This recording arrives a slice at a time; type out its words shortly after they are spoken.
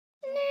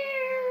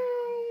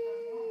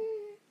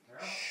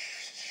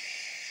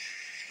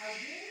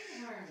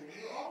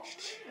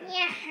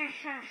ha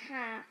ha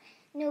ha.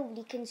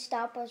 Nobody can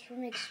stop us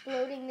from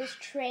exploding this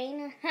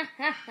train. Ha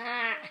ha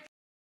ha.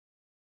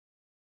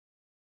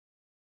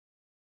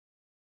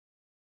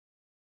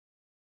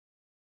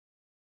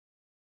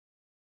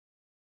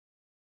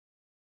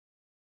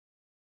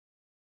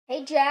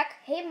 Hey Jack,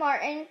 hey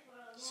Martin.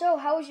 So,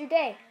 how was your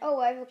day? Oh,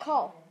 I have a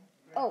call.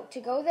 Oh, to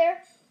go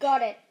there?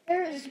 Got it.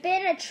 There's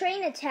been a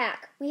train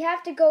attack. We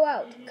have to go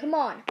out. Come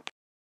on.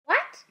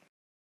 What?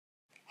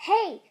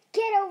 Hey,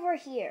 get over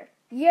here.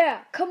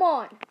 Yeah, come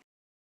on.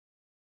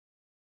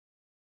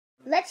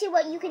 Let's see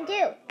what you can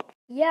do.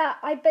 Yeah,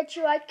 I bet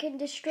you I can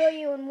destroy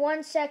you in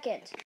 1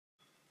 second.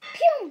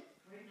 Pew!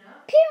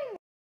 Pew!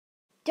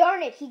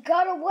 Darn it, he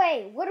got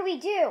away. What do we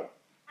do?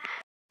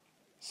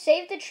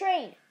 Save the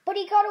train. But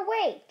he got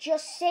away.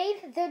 Just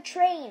save the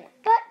train.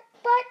 But...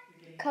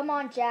 Come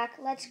on, Jack.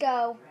 Let's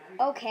go.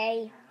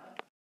 Okay.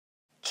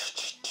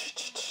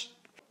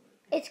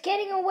 It's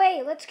getting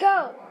away. Let's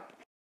go.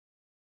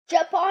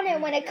 Jump on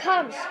it when it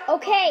comes.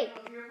 Okay.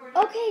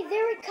 Okay,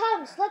 there it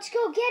comes. Let's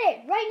go get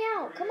it. Right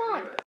now. Come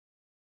on.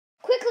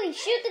 Quickly,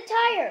 shoot the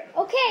tire.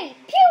 Okay.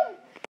 Pew!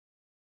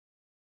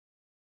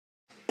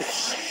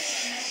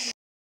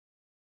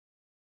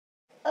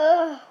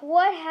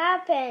 What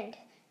happened?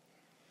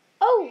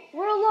 Oh,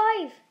 we're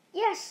alive.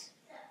 Yes.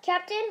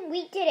 Captain,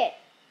 we did it.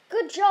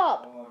 Good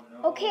job.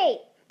 Okay,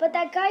 but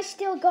that guy's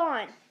still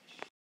gone.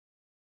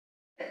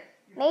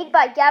 Made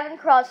by Gavin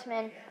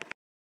Crossman.